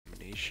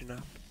animation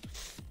up.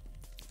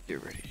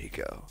 Get ready to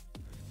go.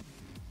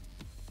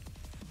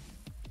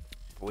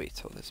 Wait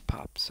till this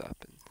pops up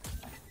and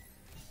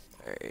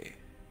alright.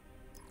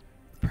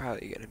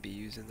 Probably gonna be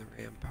using the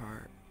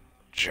rampart.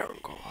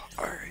 Jungle,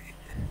 alright.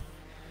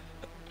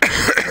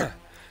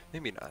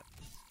 Maybe not.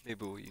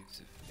 Maybe we'll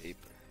use a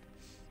vapor.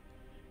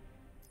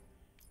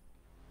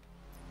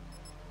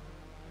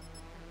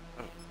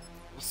 Oh,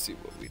 we'll see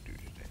what we do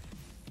today.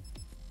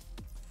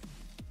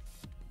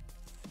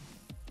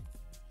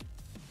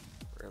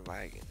 We're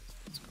lagging is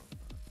what's going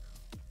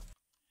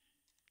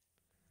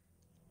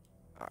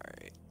on.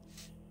 Alright.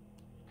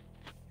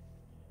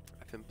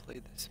 I haven't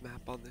played this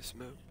map on this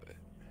mode, but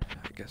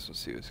I guess we'll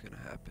see what's gonna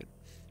happen.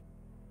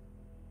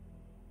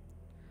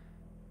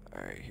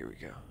 Alright, here we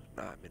go.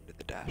 Now I'm into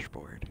the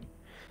dashboard.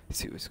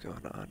 See what's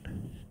going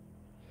on.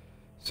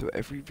 So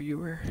every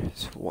viewer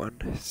is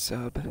 1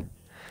 sub,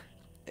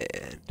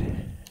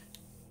 and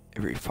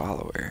every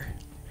follower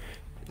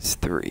is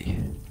 3.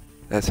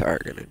 That's how we're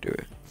gonna do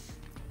it.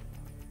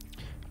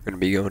 We're gonna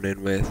be going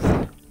in with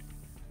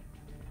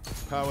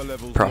power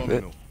level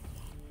Profit,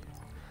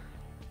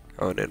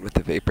 going in with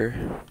the Vapor,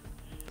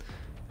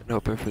 and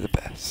hoping for the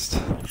best.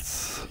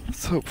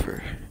 Let's hope for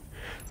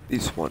at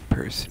least one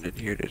person in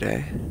here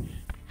today.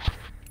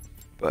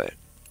 But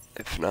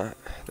if not,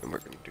 then we're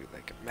gonna do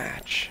like a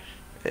match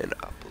and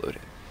upload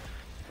it.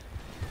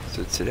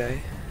 So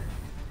today,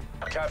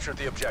 capture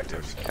the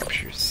objectives.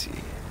 Capture C.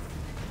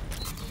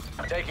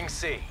 Taking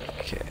C.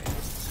 Okay.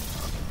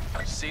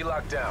 C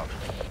locked down.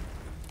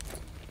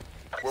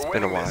 It's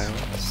been a while,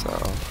 so.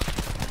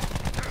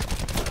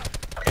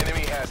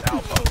 Enemy has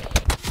Alpha.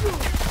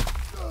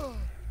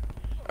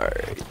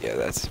 Alright, yeah,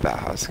 that's about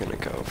how it's gonna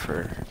go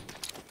for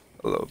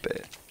a little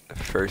bit. The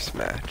first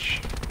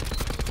match.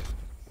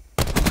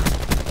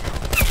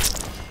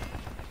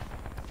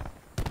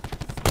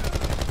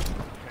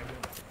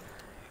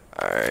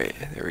 Alright,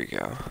 there we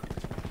go.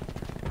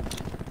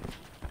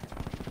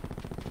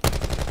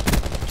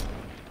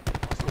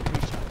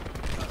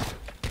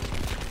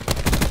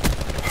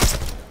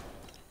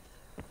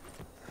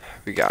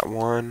 We got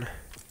 1,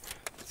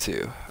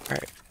 2.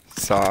 Alright,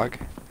 SOG.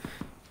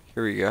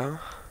 Here we go.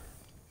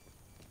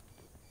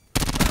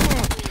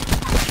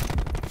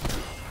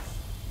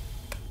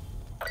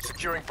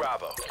 Securing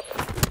Bravo.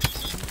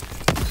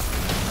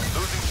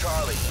 Losing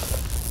Charlie.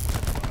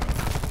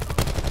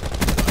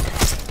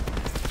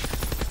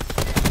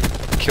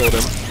 Killed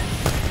him.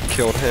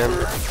 Killed him.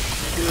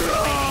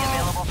 UAV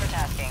available for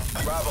tasking.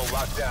 Bravo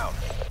locked down.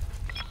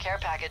 Care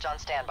package on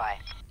standby.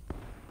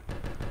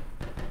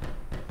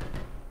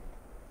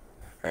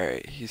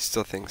 Alright, he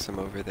still thinks I'm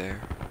over there.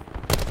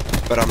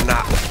 But I'm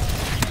not.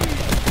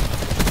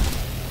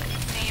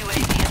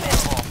 UAV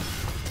available.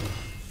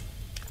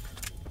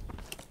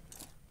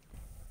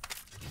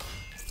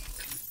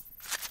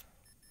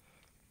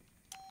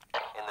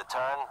 In the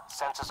turn,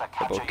 sensors are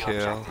Double capturing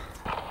your kill. objective.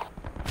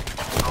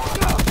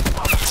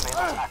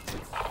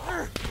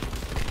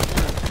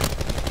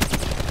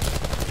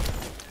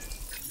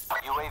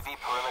 UAV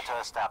perimeter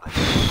established.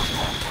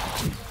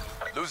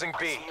 Losing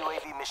B.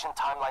 UAV mission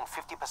timeline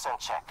 50%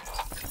 check.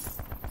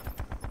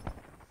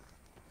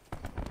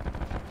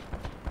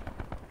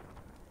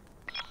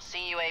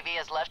 CUAV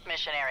has left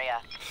mission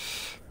area.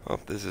 Oh,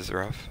 this is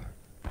rough.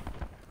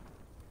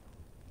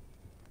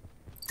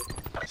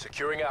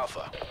 Securing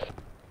Alpha.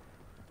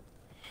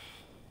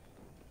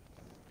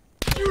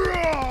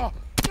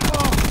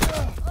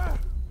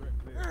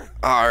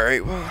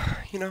 Alright, well,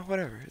 you know,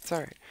 whatever. It's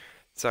alright.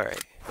 It's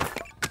alright.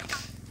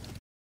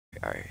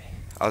 Alright.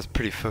 I was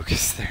pretty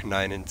focused there,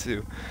 9 and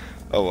 2.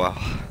 Oh well,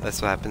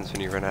 that's what happens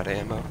when you run out of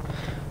ammo.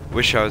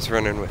 Wish I was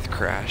running with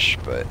Crash,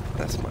 but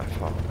that's my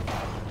fault.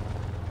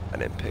 I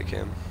didn't pick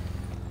him.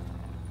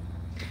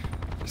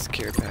 Just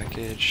care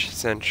package,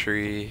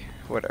 sentry,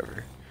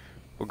 whatever.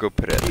 We'll go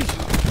put it at the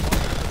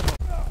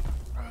top.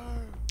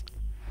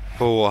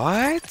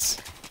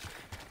 What?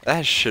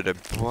 That should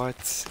have.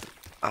 What?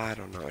 I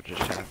don't know what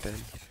just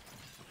happened.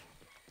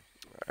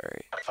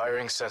 Alright.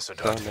 Firing sensor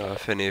I don't dart. know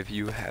if any of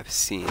you have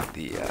seen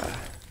the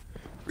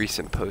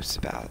recent posts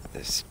about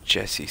this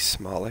Jussie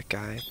Smollett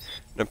guy.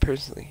 Now,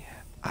 personally,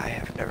 I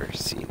have never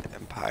seen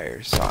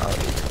Empire, so I don't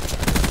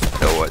even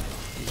know what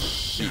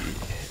he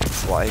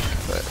is like,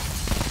 but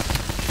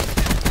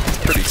it's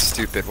pretty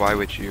stupid. Why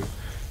would you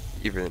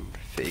even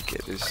fake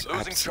it? There's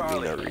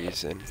absolutely no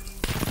reason.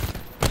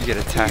 You get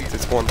attacked,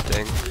 it's one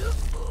thing.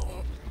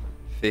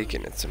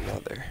 Faking it's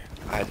another.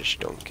 I just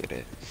don't get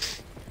it.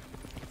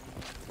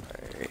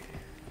 Alright.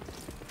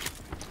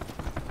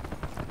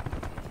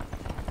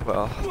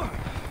 Well,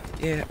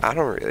 yeah, I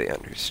don't really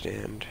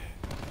understand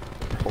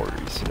the whole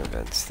recent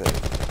events thing.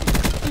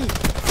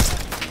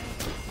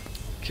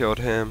 Killed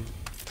him.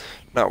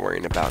 Not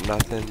worrying about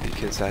nothing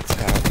because that's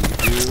how we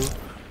do.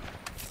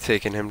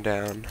 Taking him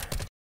down.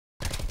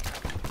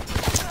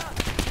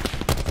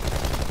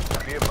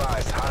 Be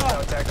advised,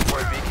 hostile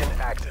tactical beacon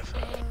active.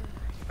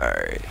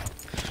 Alright.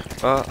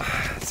 Well,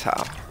 that's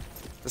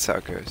how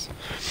it goes.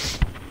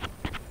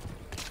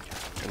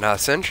 And now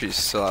Sentry's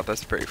still up,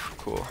 that's pretty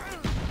cool.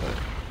 But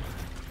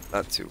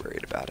Not too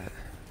worried about it.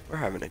 We're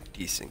having a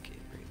decent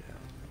game right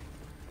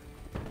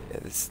now. Yeah,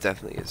 this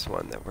definitely is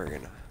one that we're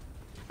gonna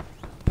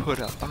put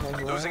up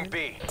online. Losing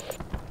B.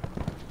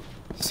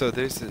 So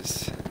there's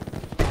this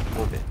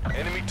woman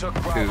Enemy took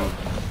who Bravo.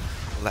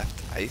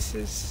 left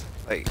ISIS.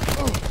 Like,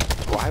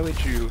 why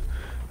would you?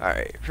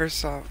 Alright,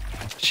 first off,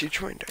 she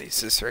joined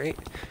ISIS, right?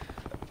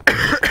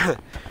 And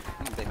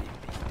then you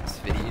make this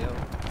video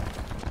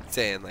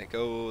saying like,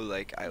 oh,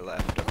 like I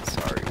left, I'm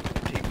sorry,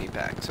 take me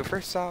back. So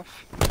first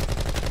off,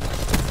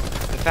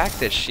 the fact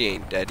that she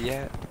ain't dead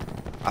yet,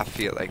 I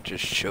feel like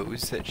just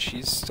shows that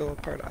she's still a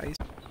part of ISIS.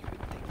 You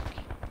would think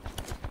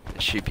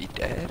that she'd be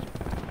dead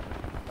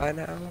by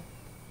now.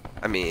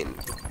 I mean,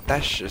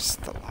 that's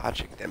just the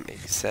logic that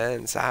makes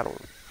sense. I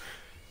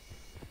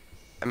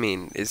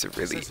mean, is it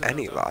really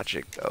any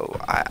logic though?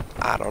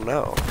 I don't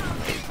know.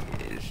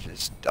 It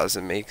just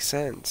doesn't make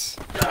sense.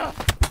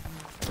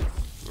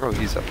 Oh,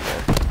 he's up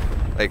there.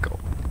 Like,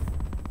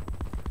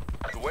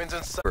 The wind's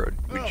inside. world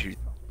would you,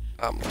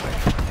 like,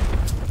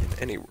 in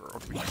any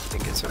world would you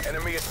think it's okay?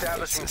 Enemy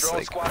establishing It's just drone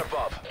like, squad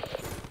above.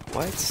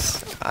 what?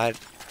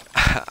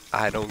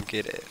 I don't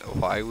get it.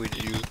 Why would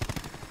you?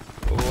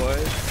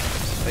 What?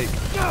 Like,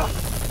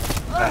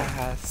 that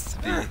has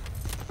to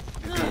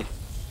be.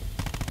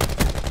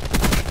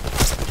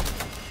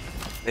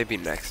 Maybe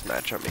next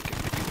match I'll make a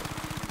video.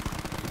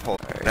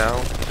 Hold on.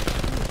 Now,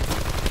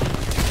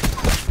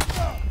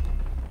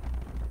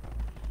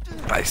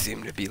 I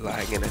seem to be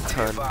lagging a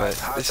ton, but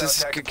this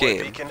is a good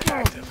game.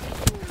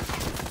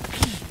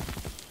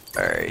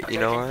 Alright, you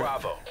know what?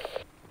 Bravo.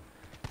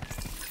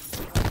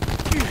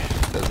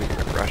 Doesn't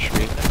even rush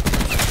me.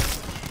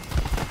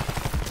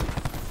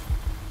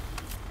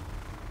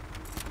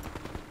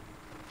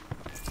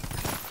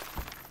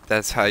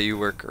 That's how you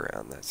work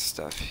around that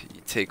stuff.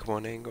 You take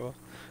one angle,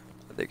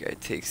 the other guy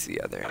takes the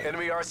other angle.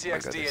 Enemy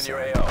RCXD in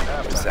your side.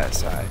 AO. It's that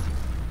side.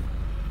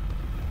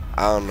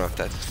 I don't know if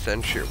that's a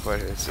century or what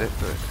is it,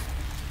 but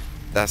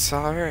that's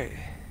alright.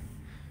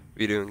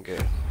 We doing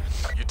good.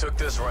 You took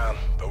this round,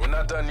 but we're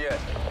not done yet.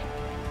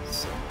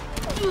 So,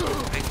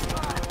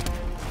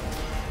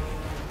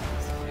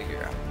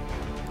 figure out.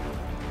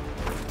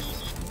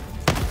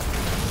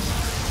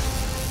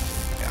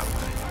 Yeah,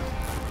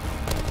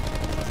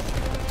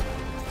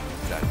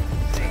 that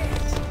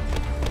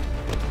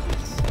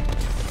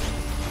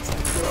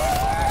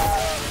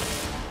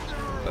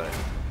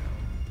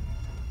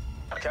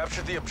but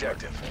Capture the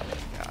objective.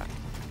 yeah.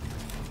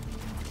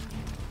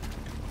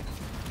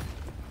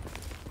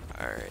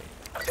 Alright,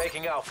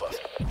 Taking Alpha.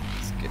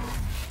 let's get it.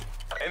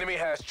 Enemy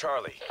has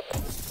Charlie.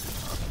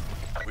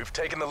 We've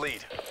taken the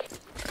lead.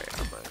 Alright,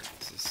 I'm on.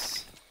 This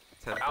is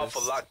Tempest. Alpha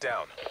locked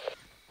down.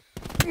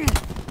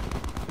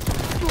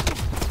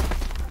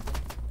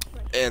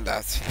 And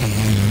that's.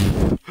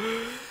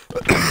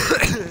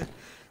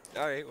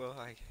 Alright, well,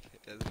 I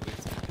guess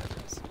it's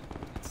Tempest.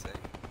 Let's say.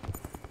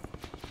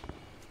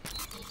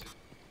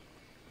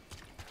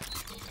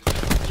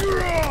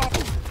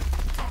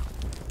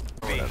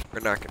 Whatever, we're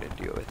not gonna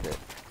deal with it.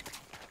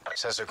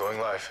 Sensor going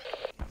live.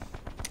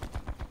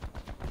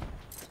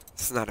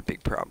 It's not a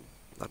big problem.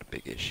 Not a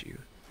big issue.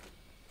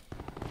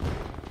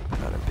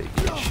 Not a big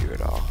issue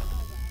at all.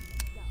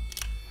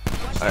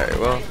 Alright,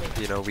 well,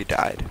 you know, we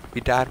died. We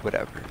died,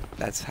 whatever.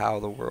 That's how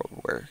the world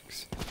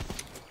works.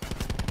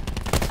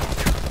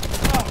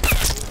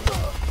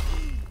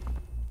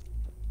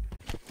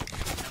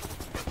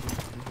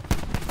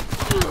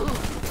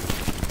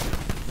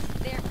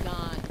 They're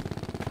gone.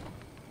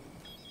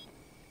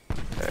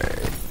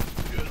 Alright.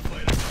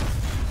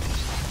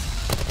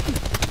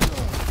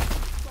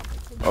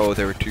 Oh,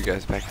 there were two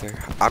guys back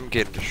there. I'm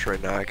getting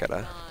destroyed now. I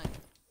gotta.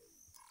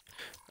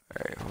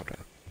 Alright, hold up.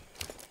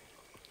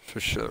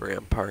 Switch to the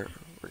rampart.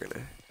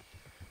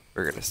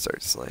 We're gonna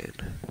start slaying.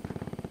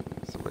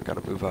 Someone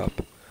gotta move up.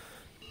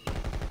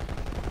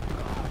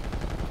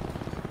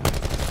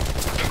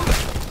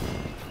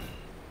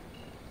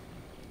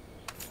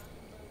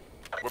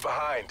 We're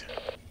behind.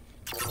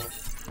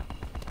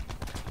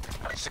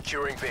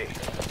 Securing B.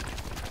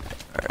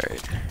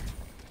 Alright.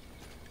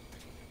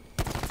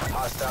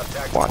 Hostile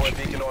tactical Watch point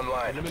B. beacon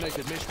online.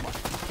 Eliminated Mishma.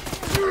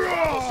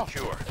 Bravo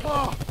secure.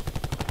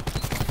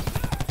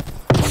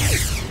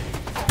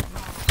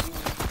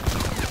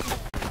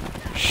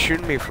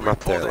 Shooting me from up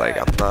there like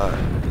I'm not.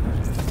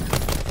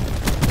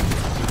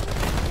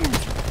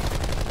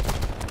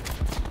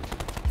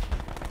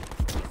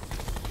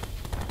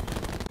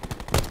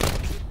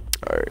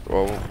 Alright,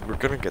 well, we're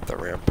gonna get the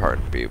rampart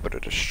and be able to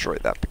destroy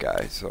that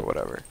guy, so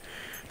whatever.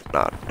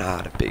 Not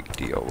a big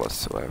deal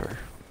whatsoever.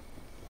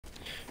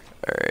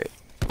 Alright,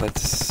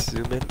 let's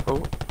zoom in.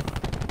 Oh.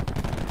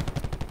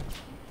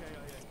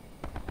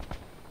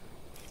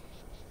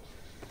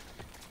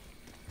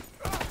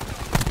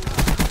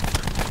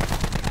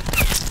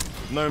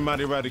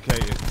 Nomad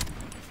eradicated.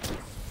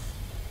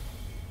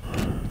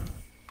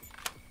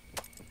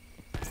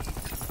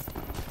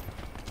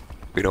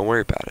 We don't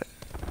worry about it.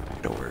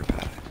 We don't worry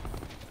about it.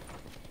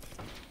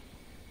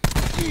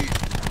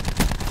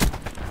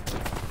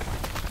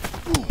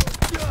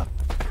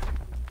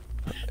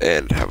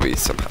 And have we we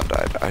somehow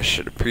died. I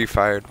should have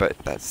pre-fired, but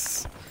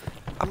that's...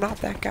 I'm not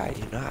that guy,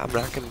 you know? I'm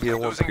not gonna be the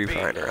one Losing B.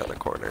 pre-firing around the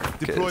corner. 'Cause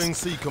Deploying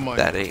C command.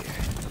 that ain't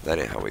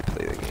how we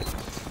play the game.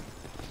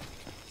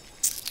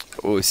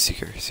 Oh,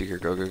 Seeker,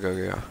 go, go, go,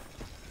 go.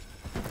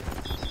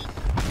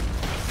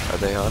 Are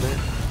they on it?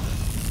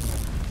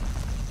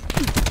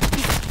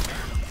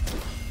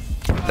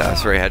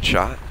 That's where he had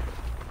shot.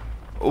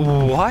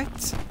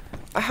 What?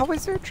 How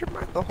was there a trip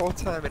mark the whole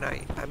time? And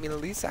I mean, at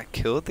least I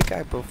killed the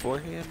guy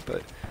beforehand,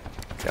 but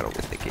gotta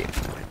win the game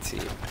for my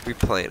team. We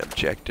playing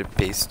objective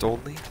based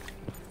only.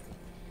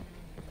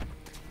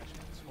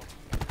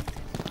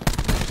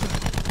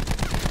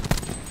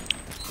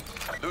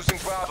 Losing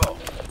Bravo.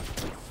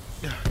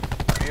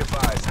 Be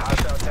advised,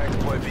 hostile attack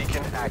deploy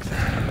beacon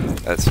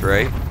active. That's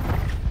right.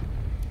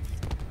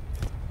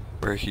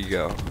 Where'd he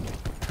go?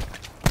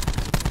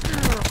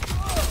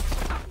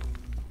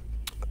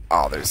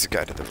 Oh, there's a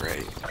guy to the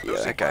right.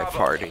 Yeah, that guy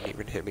far didn't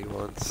even hit me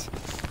once.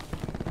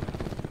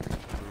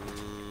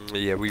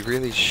 Yeah, we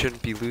really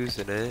shouldn't be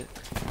losing it.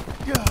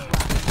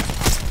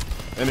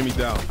 Enemy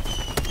down.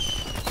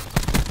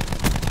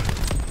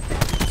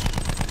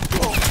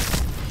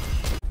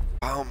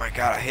 Oh my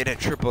god, I hit a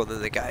triple and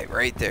then the guy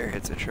right there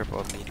hits a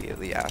triple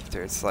immediately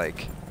after. It's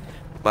like,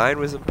 mine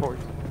was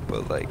important,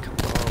 but like, come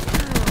on.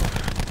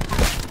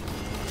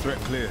 Threat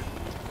clear.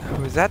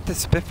 Was that the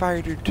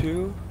Spitfire dude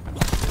too?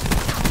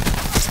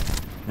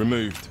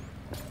 Removed.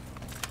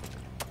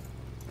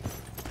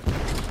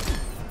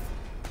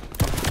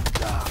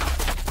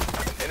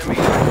 Enemy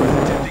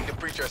attempting to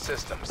breach our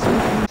systems.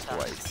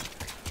 Twice.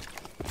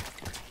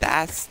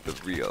 That's the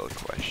real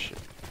question.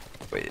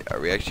 Wait, are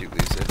we actually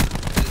losing?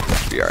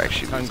 We are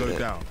actually losing Tango it.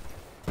 down.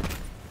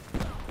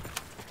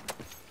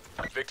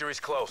 Victory's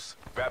close.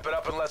 Wrap it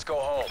up and let's go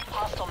home.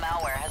 Hostile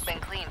malware has been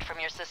cleaned from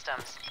your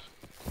systems.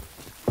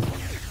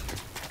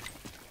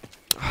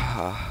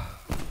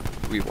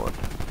 We won.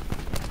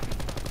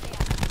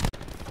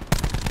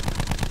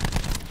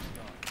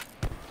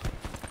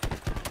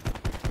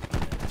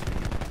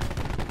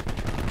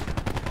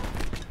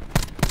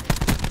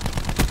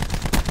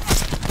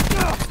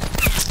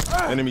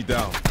 Enemy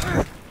down.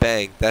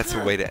 Bang, that's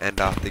a way to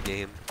end off the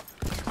game.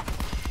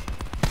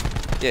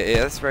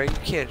 Yeah, that's right, you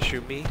can't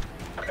shoot me.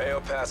 AO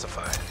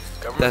pacified.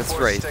 Government That's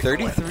forces right,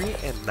 taking away.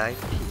 33 and 19.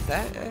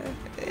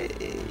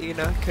 That, you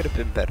know, could have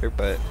been better,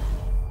 but...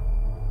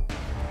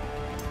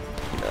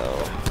 No.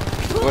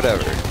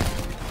 Whatever.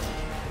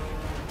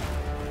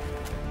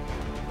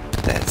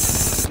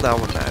 That's not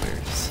what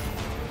matters.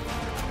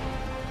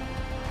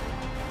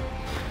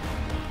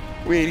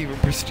 We ain't even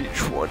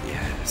prestige 1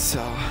 yet, so...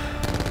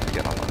 we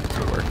got a lot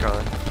to work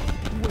on.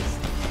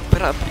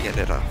 But I'm being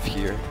it off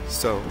here,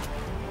 so...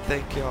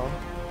 thank y'all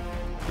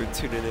for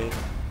tuning in.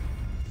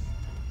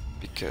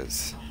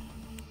 Because...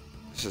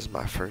 this is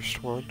my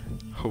first one.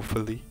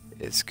 Hopefully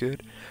it's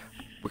good.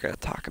 We're gonna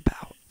talk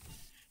about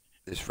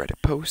this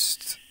Reddit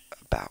post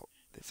about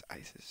this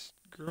ISIS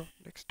girl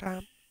next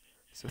time.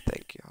 So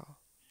thank y'all.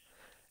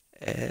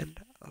 And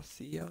I'll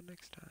see y'all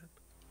next time.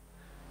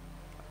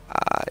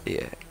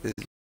 Yeah, this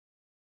is